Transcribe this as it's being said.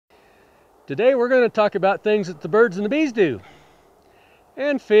Today we're going to talk about things that the birds and the bees do,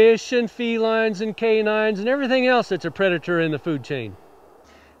 and fish and felines and canines and everything else that's a predator in the food chain.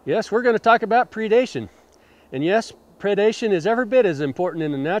 Yes, we're going to talk about predation. And yes, predation is every bit as important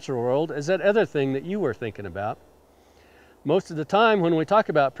in the natural world as that other thing that you were thinking about. Most of the time when we talk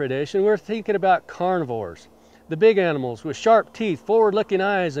about predation, we're thinking about carnivores, the big animals with sharp teeth, forward-looking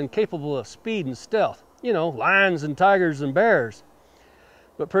eyes, and capable of speed and stealth. You know, lions and tigers and bears.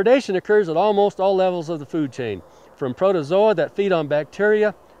 But predation occurs at almost all levels of the food chain, from protozoa that feed on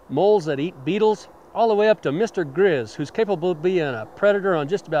bacteria, moles that eat beetles, all the way up to Mr. Grizz, who's capable of being a predator on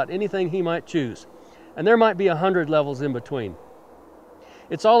just about anything he might choose. And there might be 100 levels in between.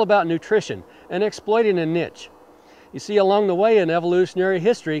 It's all about nutrition and exploiting a niche. You see, along the way in evolutionary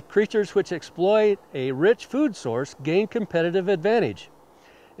history, creatures which exploit a rich food source gain competitive advantage.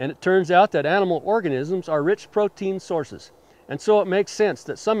 And it turns out that animal organisms are rich protein sources. And so it makes sense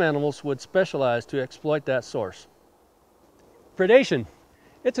that some animals would specialize to exploit that source. Predation,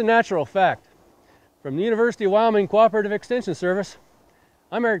 it's a natural fact. From the University of Wyoming Cooperative Extension Service,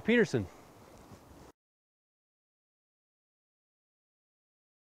 I'm Eric Peterson.